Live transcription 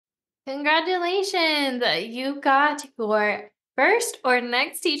Congratulations! You got your first or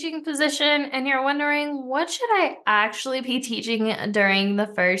next teaching position, and you're wondering, what should I actually be teaching during the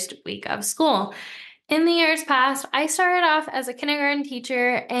first week of school? In the years past, I started off as a kindergarten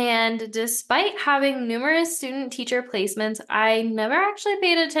teacher, and despite having numerous student teacher placements, I never actually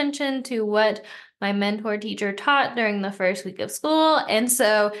paid attention to what my mentor teacher taught during the first week of school. And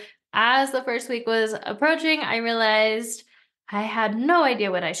so, as the first week was approaching, I realized I had no idea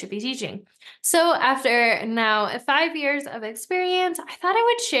what I should be teaching. So, after now 5 years of experience, I thought I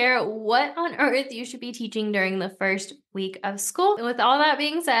would share what on earth you should be teaching during the first week of school. And with all that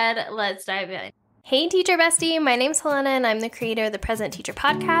being said, let's dive in. Hey teacher bestie, my name's Helena and I'm the creator of the Present Teacher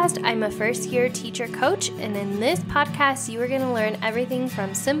Podcast. I'm a first year teacher coach, and in this podcast you are going to learn everything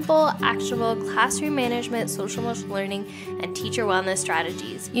from simple, actionable classroom management, social emotional learning, and teacher wellness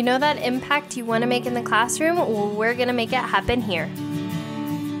strategies. You know that impact you want to make in the classroom? Well, we're going to make it happen here.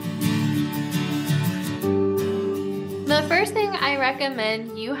 The first thing I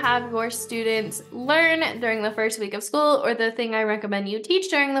recommend you have your students learn during the first week of school, or the thing I recommend you teach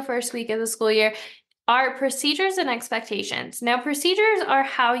during the first week of the school year, are procedures and expectations. Now, procedures are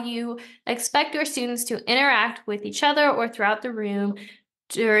how you expect your students to interact with each other or throughout the room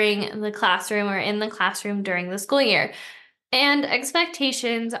during the classroom or in the classroom during the school year. And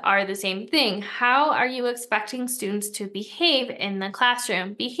expectations are the same thing. How are you expecting students to behave in the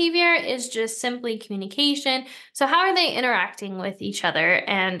classroom? Behavior is just simply communication. So how are they interacting with each other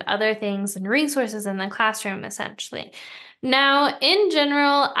and other things and resources in the classroom, essentially? Now, in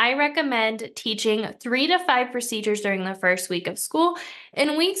general, I recommend teaching 3 to 5 procedures during the first week of school.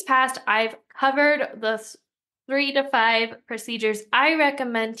 In weeks past, I've covered the 3 to 5 procedures I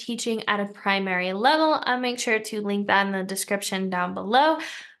recommend teaching at a primary level. I'll make sure to link that in the description down below.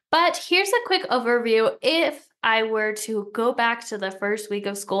 But here's a quick overview. If I were to go back to the first week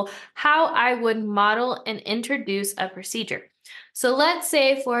of school, how I would model and introduce a procedure. So let's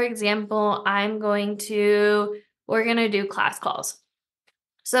say, for example, we're going to do class calls.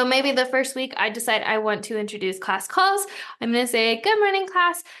 So maybe the first week I decide I want to introduce class calls. I'm going to say, good morning,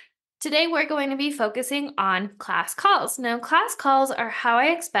 class. Today, we're going to be focusing on class calls. Now, class calls are how I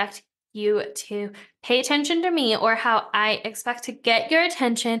expect you to pay attention to me, or how I expect to get your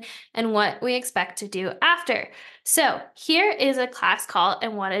attention, and what we expect to do after. So here is a class call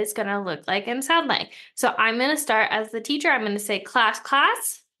and what it's going to look like and sound like. So I'm going to start as the teacher. I'm going to say, class,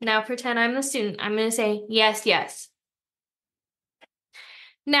 class. Now pretend I'm the student. I'm going to say, yes, yes.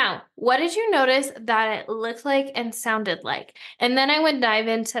 Now, what did you notice that it looked like and sounded like? And then I would dive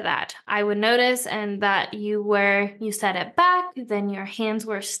into that. I would notice and that you said it back, then your hands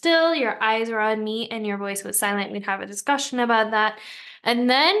were still, your eyes were on me, and your voice was silent. We'd have a discussion about that. And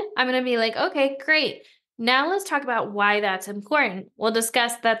then I'm going to be like, okay, great. Now let's talk about why that's important. We'll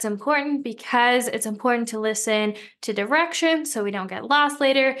discuss that's important because it's important to listen to direction so we don't get lost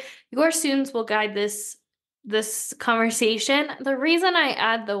later. Your students will guide this conversation. The reason I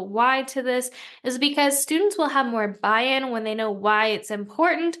add the why to this is because students will have more buy-in when they know why it's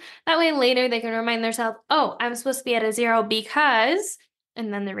important. That way later they can remind themselves, oh, I'm supposed to be at a 0 because,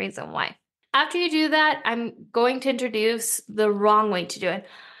 and then the reason why. After you do that, I'm going to introduce the wrong way to do it.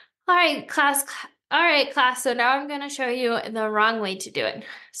 All right, class. So now I'm going to show you the wrong way to do it.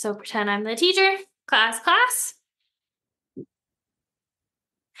 So pretend I'm the teacher. Class.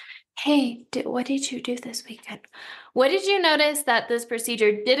 Hey, what did you do this weekend? What did you notice that this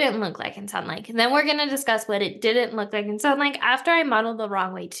procedure didn't look like and sound like? And then we're going to discuss what it didn't look like and sound like after I modeled the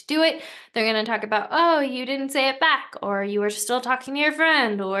wrong way to do it. They're going to talk about, oh, you didn't say it back, or you were still talking to your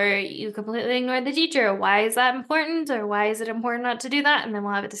friend, or you completely ignored the teacher. Why is that important? Or why is it important not to do that? And then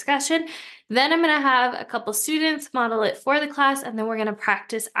we'll have a discussion. Then I'm going to have a couple students model it for the class, and then we're going to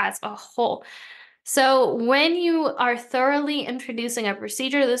practice as a whole. So when you are thoroughly introducing a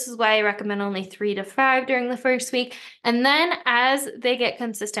procedure, this is why I recommend only 3 to 5 during the first week. And then as they get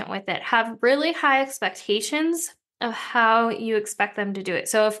consistent with it, have really high expectations of how you expect them to do it.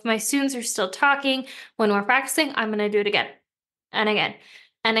 So if my students are still talking when we're practicing, I'm going to do it again and again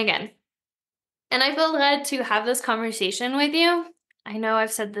and again. And I feel led to have this conversation with you. I know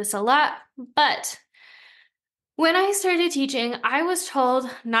I've said this a lot, but when I started teaching, I was told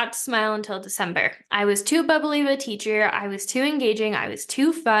not to smile until December. I was too bubbly of a teacher, I was too engaging, I was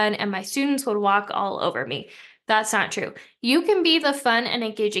too fun, and my students would walk all over me. That's not true. You can be the fun and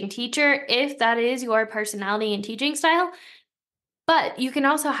engaging teacher if that is your personality and teaching style, but you can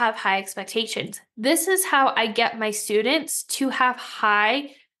also have high expectations. This is how I get my students to have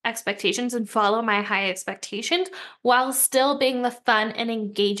high expectations and follow my high expectations while still being the fun and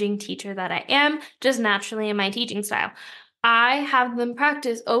engaging teacher that I am, just naturally in my teaching style. I have them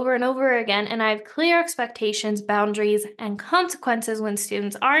practice over and over again, and I have clear expectations, boundaries, and consequences when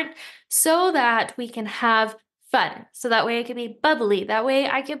students aren't, so that we can have fun. So that way I can be bubbly, that way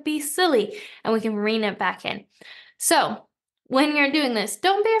I can be silly, and we can rein it back in. So when you're doing this,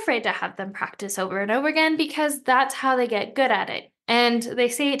 don't be afraid to have them practice over and over again, because that's how they get good at it. And they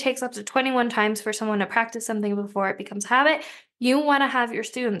say it takes up to 21 times for someone to practice something before it becomes a habit. You want to have your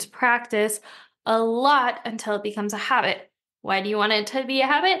students practice a lot until it becomes a habit. Why do you want it to be a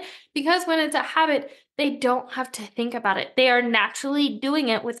habit? Because when it's a habit, they don't have to think about it. They are naturally doing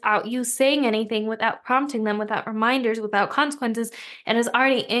it without you saying anything, without prompting them, without reminders, without consequences. It is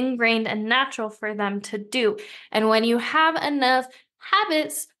already ingrained and natural for them to do. And when you have enough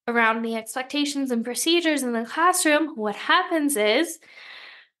habits around the expectations and procedures in the classroom, what happens is,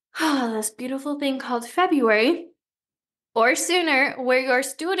 this beautiful thing called February or sooner, where your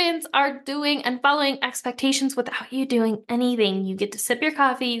students are doing and following expectations without you doing anything. You get to sip your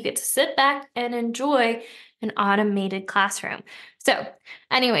coffee, you get to sit back and enjoy an automated classroom. So,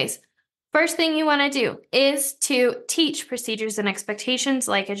 anyways, first thing you want to do is to teach procedures and expectations.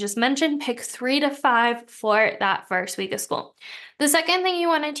 Like I just mentioned, pick 3 to 5 for that first week of school. The second thing you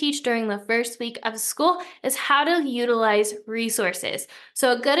want to teach during the first week of school is how to utilize resources.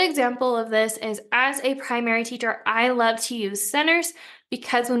 So a good example of this is, as a primary teacher, I love to use centers,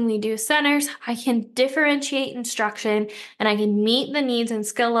 because when we do centers, I can differentiate instruction and I can meet the needs and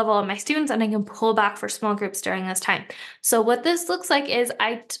skill level of my students, and I can pull back for small groups during this time. So what this looks like is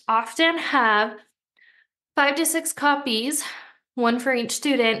I often have 5 to 6 copies, one for each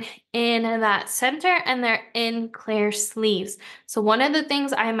student, in that center, and they're in clear sleeves. So one of the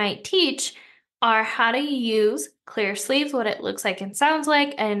things I might teach are how to use clear sleeves, what it looks like and sounds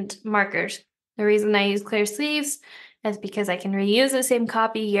like, and markers. The reason I use clear sleeves is because I can reuse the same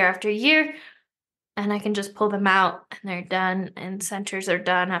copy year after year, and I can just pull them out and they're done, and centers are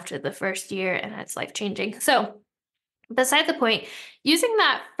done after the first year, and it's life-changing. So beside the point, using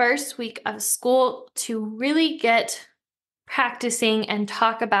that first week of school to really get practicing and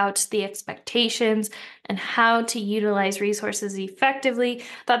talk about the expectations and how to utilize resources effectively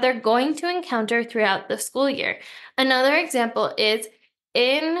that they're going to encounter throughout the school year. Another example is,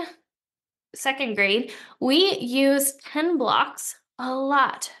 in second grade, we use 10 blocks a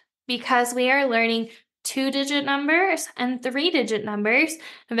lot because we are learning 2-digit numbers and 3-digit numbers.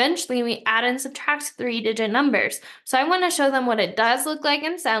 Eventually, we add and subtract 3-digit numbers. So I want to show them what it does look like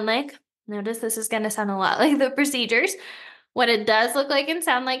and sound like. Notice this is going to sound a lot like the procedures. What it does look like and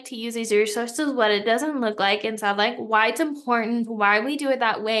sound like to use these resources, what it doesn't look like and sound like, why it's important, why we do it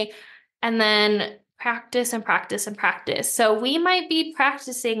that way, and then practice and practice and practice. So we might be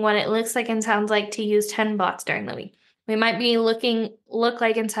practicing what it looks like and sounds like to use 10 blocks during the week. We might be look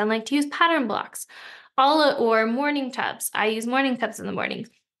like and sound like to use pattern blocks, or morning tubs. I use morning tubs in the morning.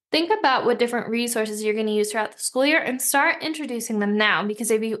 Think about what different resources you're going to use throughout the school year and start introducing them now, because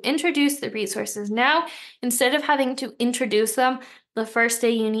if you introduce the resources now, instead of having to introduce them the first day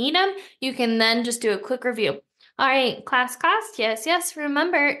you need them, you can then just do a quick review. All right, class, yes.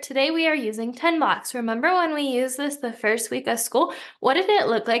 Remember, today we are using 10 blocks. Remember when we used this the first week of school? What did it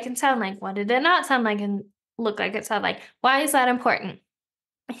look like and sound like? What did it not sound like and look like it sound like? Why is that important?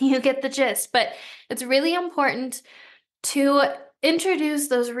 You get the gist, but it's really important to introduce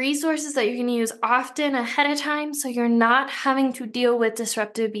those resources that you're going to use often ahead of time, so you're not having to deal with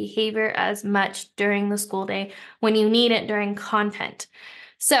disruptive behavior as much during the school day when you need it during content.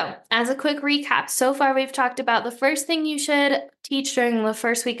 So, as a quick recap, so far we've talked about the first thing you should teach during the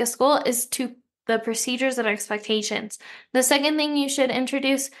first week of school is the procedures and expectations. The second thing you should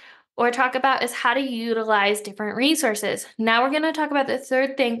introduce or talk about is how to utilize different resources. Now we're going to talk about the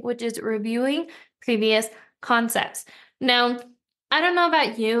third thing, which is reviewing previous concepts. Now, I don't know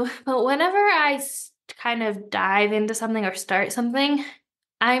about you, but whenever I kind of dive into something or start something,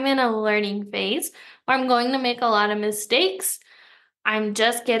 I'm in a learning phase where I'm going to make a lot of mistakes. I'm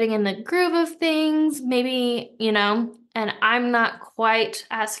just getting in the groove of things, maybe, and I'm not quite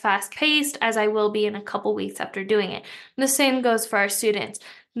as fast paced as I will be in a couple weeks after doing it. And the same goes for our students.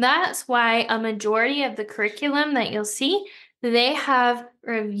 That's why a majority of the curriculum that you'll see, they have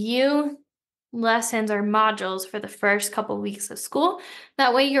review lessons or modules for the first couple weeks of school.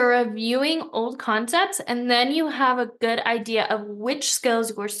 That way you're reviewing old concepts, and then you have a good idea of which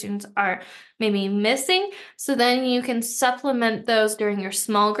skills your students are maybe missing. So then you can supplement those during your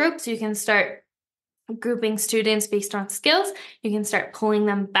small groups. You can start grouping students based on skills. You can start pulling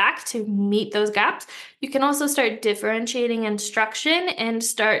them back to meet those gaps. You can also start differentiating instruction and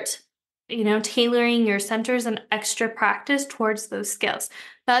start tailoring your centers and extra practice towards those skills.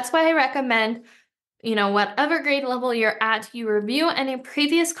 That's why I recommend whatever grade level you're at, you review any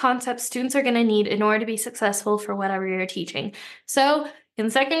previous concepts students are going to need in order to be successful for whatever you're teaching. So in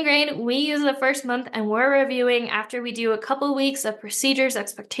second grade, we use the first month and we're reviewing after we do a couple weeks of procedures,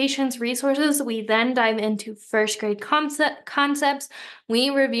 expectations, resources. We then dive into first grade concepts. We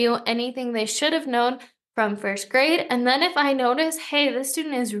review anything they should have known from first grade. And then if I notice, hey, this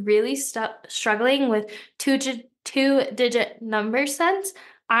student is really struggling with two-digit number sense,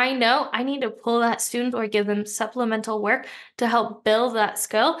 I know I need to pull that student or give them supplemental work to help build that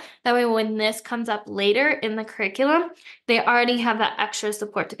skill. That way, when this comes up later in the curriculum, they already have that extra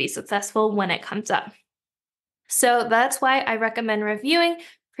support to be successful when it comes up. So that's why I recommend reviewing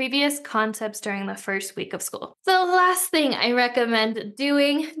previous concepts during the first week of school. So the last thing I recommend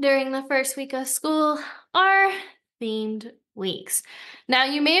doing during the first week of school are themed weeks. Now,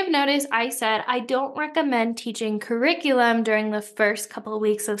 you may have noticed I said I don't recommend teaching curriculum during the first couple of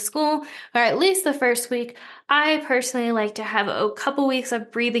weeks of school, or at least the first week. I personally like to have a couple weeks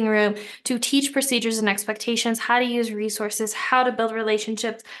of breathing room to teach procedures and expectations, how to use resources, how to build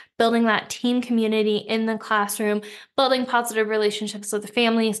relationships, building that team community in the classroom, building positive relationships with the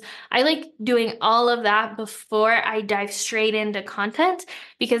families. I like doing all of that before I dive straight into content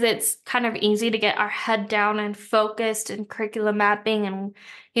because it's kind of easy to get our head down and focused and curriculum mapping and,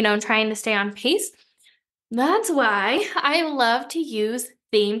 trying to stay on pace. That's why I love to use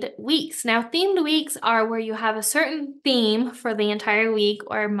themed weeks. Now, themed weeks are where you have a certain theme for the entire week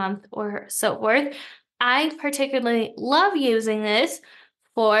or month or so forth. I particularly love using this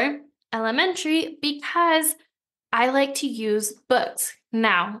for elementary because I like to use books.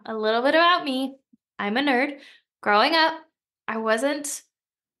 Now, a little bit about me. I'm a nerd. Growing up, I wasn't,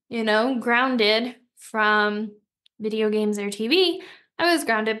 grounded from video games or TV. I was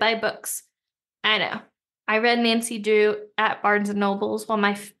grounded by books. I know. I read Nancy Drew at Barnes and Nobles while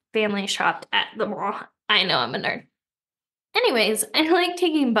my family shopped at the mall. I know I'm a nerd. Anyways, I like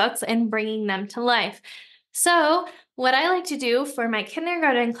taking books and bringing them to life. So, what I like to do for my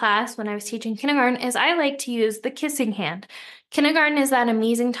kindergarten class when I was teaching kindergarten is I like to use the kissing hand. Kindergarten is that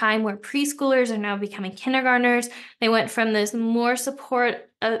amazing time where preschoolers are now becoming kindergartners. They went from this more supported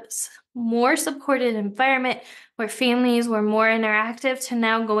environment where families were more interactive to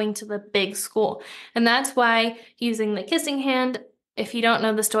now going to the big school. And that's why using the kissing hand, if you don't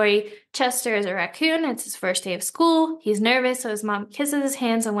know the story, Chester is a raccoon. It's his first day of school. He's nervous, so his mom kisses his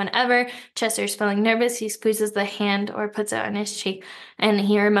hands, and whenever Chester's feeling nervous, he squeezes the hand or puts it on his cheek, and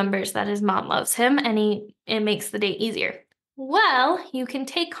he remembers that his mom loves him, and it makes the day easier. Well, you can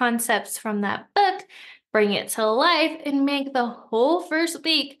take concepts from that book, bring it to life, and make the whole first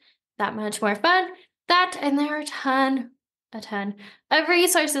week that much more fun. And there are a ton of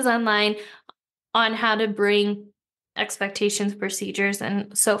resources online on how to bring expectations, procedures,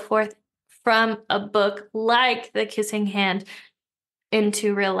 and so forth from a book like The Kissing Hand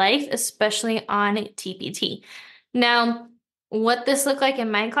into real life, especially on TPT. Now, what this looked like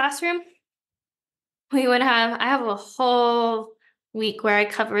in my classroom, I have a whole week where I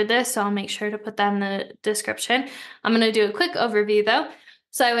covered this, so I'll make sure to put that in the description. I'm going to do a quick overview though.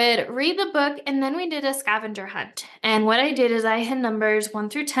 So I would read the book and then we did a scavenger hunt. And what I did is I had numbers 1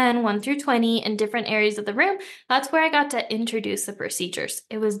 through 10, 1 through 20 in different areas of the room. That's where I got to introduce the procedures.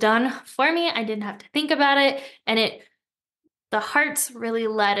 It was done for me. I didn't have to think about it. And the hearts really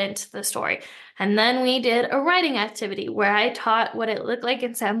led into the story. And then we did a writing activity where I taught what it looked like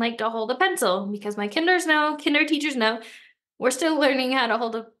and sounded like to hold a pencil because my kinder teachers know, we're still learning how to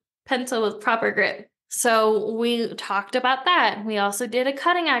hold a pencil with proper grip. So we talked about that. We also did a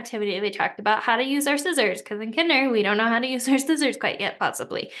cutting activity. They talked about how to use our scissors because in kinder, we don't know how to use our scissors quite yet,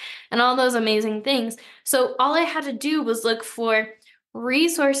 possibly, and all those amazing things. So all I had to do was look for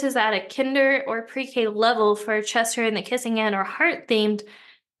resources at a kinder or pre-K level for Chester and the Kissing Hand or heart themed,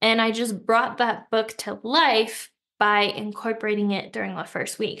 and I just brought that book to life by incorporating it during the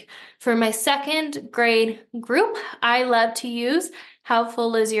first week. For my second grade group, I love to use How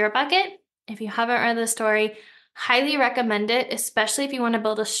Full Is Your Bucket? If you haven't read the story, highly recommend it, especially if you want to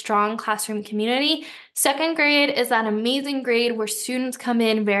build a strong classroom community. Second grade is that amazing grade where students come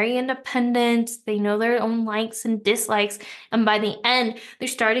in very independent. They know their own likes and dislikes. And by the end, they're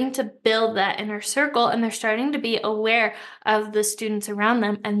starting to build that inner circle and they're starting to be aware of the students around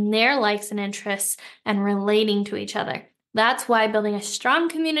them and their likes and interests and relating to each other. That's why building a strong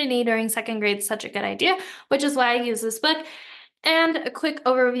community during second grade is such a good idea, which is why I use this book. And a quick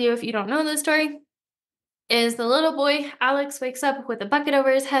overview, if you don't know the story, is the little boy, Alex, wakes up with a bucket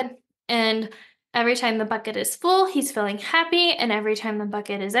over his head and Every time the bucket is full, he's feeling happy. And every time the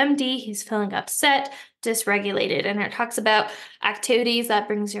bucket is empty, he's feeling upset, dysregulated. And it talks about activities that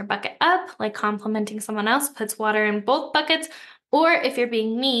brings your bucket up, like complimenting someone else, puts water in both buckets. Or if you're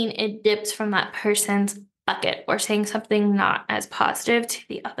being mean, it dips from that person's bucket or saying something not as positive to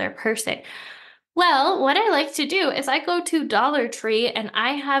the other person. Well, what I like to do is I go to Dollar Tree and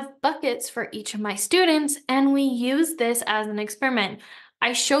I have buckets for each of my students, and we use this as an experiment.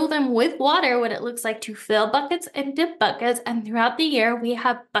 I show them with water what it looks like to fill buckets and dip buckets, and throughout the year, we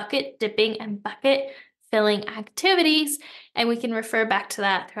have bucket dipping and bucket filling activities, and we can refer back to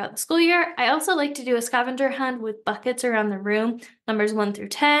that throughout the school year. I also like to do a scavenger hunt with buckets around the room, numbers 1 through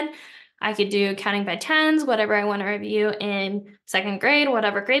 10. I could do counting by tens, whatever I want to review in second grade,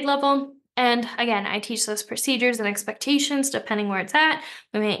 whatever grade level. And again, I teach those procedures and expectations depending where it's at.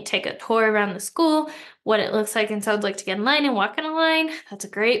 We may take a tour around the school, what it looks like and sounds like to get in line and walk in a line. That's a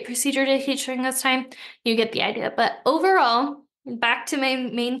great procedure to teach during this time. You get the idea. But overall, back to my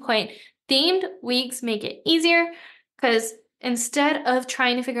main point, themed weeks make it easier because instead of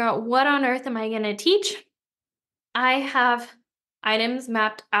trying to figure out what on earth am I going to teach, I have items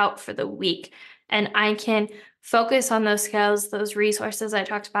mapped out for the week, and I can focus on those skills, those resources I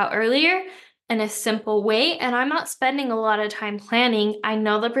talked about earlier in a simple way. And I'm not spending a lot of time planning. I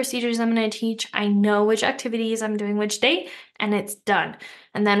know the procedures I'm going to teach. I know which activities I'm doing which day, and it's done.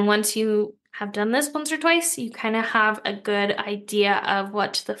 And then once you have done this once or twice, you kind of have a good idea of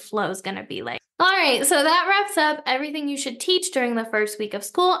what the flow is going to be like. All right, so that wraps up everything you should teach during the first week of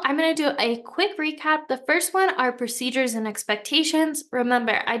school. I'm going to do a quick recap. The first one are procedures and expectations.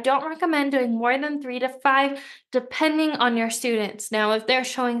 Remember, I don't recommend doing more than 3 to 5, depending on your students. Now, if they're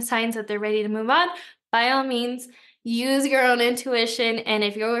showing signs that they're ready to move on, by all means, use your own intuition. And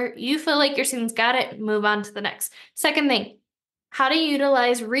if you feel like your students got it, move on to the next. Second thing, how to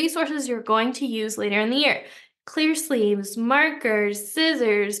utilize resources you're going to use later in the year. Clear sleeves, markers,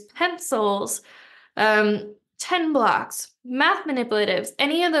 scissors, pencils, 10 blocks, math manipulatives,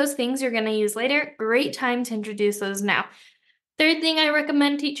 any of those things you're going to use later, great time to introduce those now. Third thing I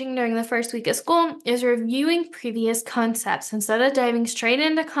recommend teaching during the first week of school is reviewing previous concepts. Instead of diving straight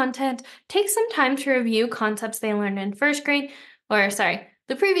into content, take some time to review concepts they learned in the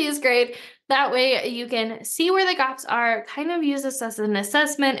previous grade. That way you can see where the gaps are, kind of use this as an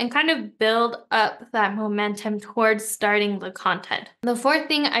assessment, and kind of build up that momentum towards starting the content. The fourth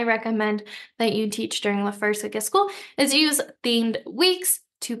thing I recommend that you teach during the first week of school is use themed weeks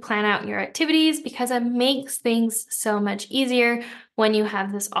to plan out your activities, because it makes things so much easier when you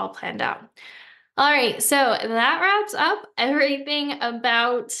have this all planned out. All right, so that wraps up everything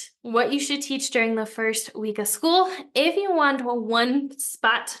about what you should teach during the first week of school. If you want one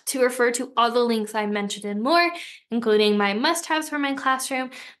spot to refer to all the links I mentioned and more, including my must-haves for my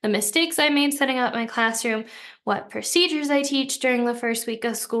classroom, the mistakes I made setting up my classroom, what procedures I teach during the first week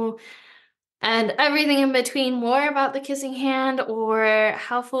of school, and everything in between, more about the kissing hand or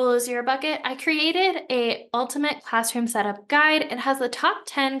how full is your bucket, I created a ultimate classroom setup guide. It has the top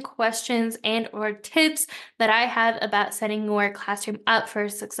 10 questions and or tips that I have about setting your classroom up for a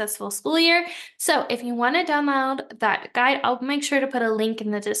successful school year. So if you want to download that guide, I'll make sure to put a link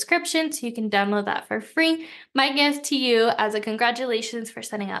in the description so you can download that for free. My gift to you as a congratulations for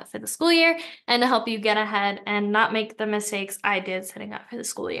setting up for the school year, and to help you get ahead and not make the mistakes I did setting up for the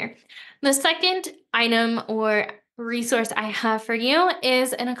school year. The second item or resource I have for you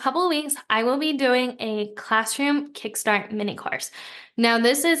is in a couple of weeks, I will be doing a classroom kickstart mini course. Now, in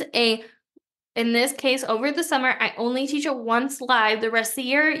this case, over the summer, I only teach it once live. The rest of the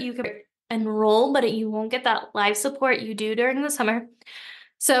year, you can enroll, but you won't get that live support you do during the summer.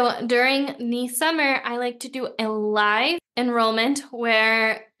 So during the summer, I like to do a live enrollment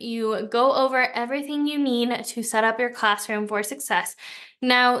where you go over everything you need to set up your classroom for success.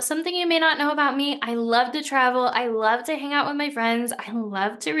 Now, something you may not know about me, I love to travel. I love to hang out with my friends. I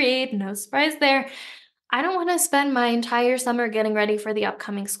love to read. No surprise there. I don't want to spend my entire summer getting ready for the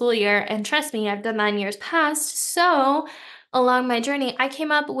upcoming school year. And trust me, I've done that in years past. So along my journey, I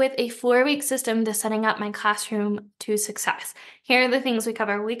came up with a 4-week system to setting up my classroom to success. Here are the things we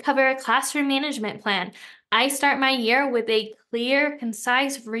cover. We cover a classroom management plan. I start my year with a clear,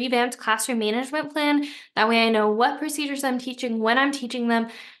 concise, revamped classroom management plan. That way I know what procedures I'm teaching, when I'm teaching them,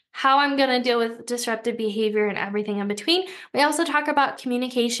 how I'm going to deal with disruptive behavior and everything in between. We also talk about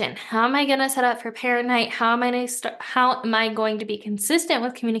communication. How am I going to set up for parent night? How am I going to be consistent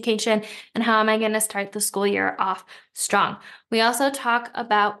with communication? And how am I going to start the school year off strong? We also talk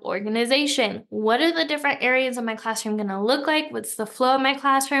about organization. What are the different areas of my classroom going to look like? What's the flow of my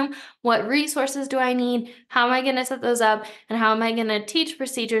classroom? What resources do I need? How am I going to set those up? And how am I going to teach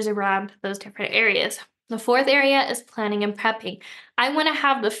procedures around those different areas? The fourth area is planning and prepping. I want to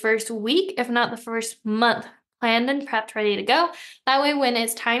have the first week, if not the first month, planned and prepped, ready to go. That way, when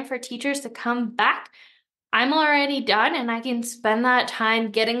it's time for teachers to come back, I'm already done and I can spend that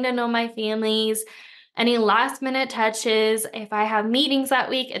time getting to know my families, any last minute touches. If I have meetings that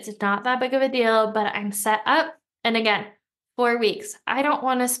week, it's not that big of a deal, but I'm set up. And again, 4 weeks. I don't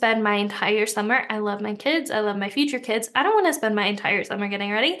want to spend my entire summer. I love my kids. I love my future kids. I don't want to spend my entire summer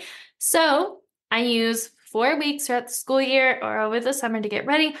getting ready. So I use 4 weeks throughout the school year or over the summer to get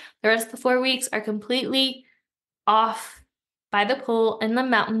ready. The rest of the 4 weeks are completely off by the pool in the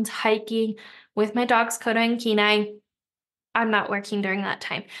mountains hiking with my dogs Coda and Kenai. I'm not working during that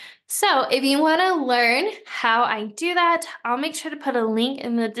time. So if you want to learn how I do that, I'll make sure to put a link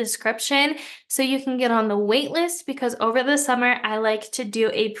in the description so you can get on the wait list, because over the summer, I like to do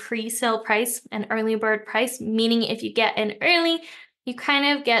a pre-sale price, an early bird price, meaning if you get in early, you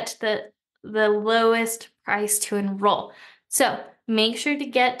kind of get the lowest price to enroll. So make sure to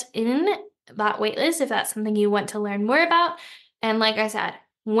get in that wait list if that's something you want to learn more about. And like I said,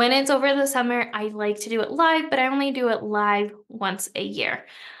 when it's over the summer, I like to do it live, but I only do it live once a year.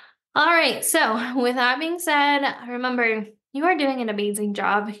 All right, so with that being said, remember, you are doing an amazing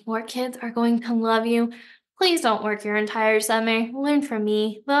job. Your kids are going to love you. Please don't work your entire summer. Learn from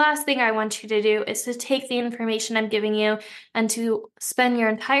me. The last thing I want you to do is to take the information I'm giving you and to spend your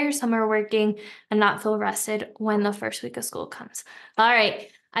entire summer working and not feel rested when the first week of school comes. All right.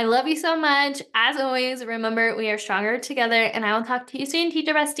 I love you so much. As always, remember, we are stronger together, and I will talk to you soon,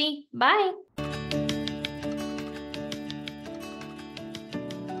 Teacher Bestie. Bye.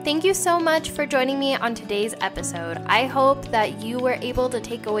 Thank you so much for joining me on today's episode. I hope that you were able to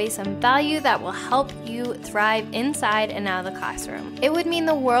take away some value that will help you thrive inside and out of the classroom. It would mean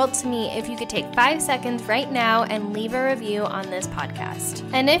the world to me if you could take 5 seconds right now and leave a review on this podcast.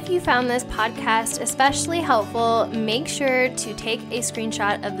 And if you found this podcast especially helpful, make sure to take a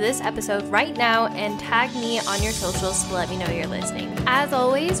screenshot of this episode right now and tag me on your socials to let me know you're listening. As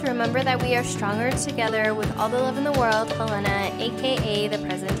always, remember that we are stronger together. With all the love in the world, Helena, aka the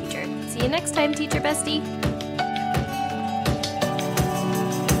Present Teacher. See you next time, Teacher Bestie.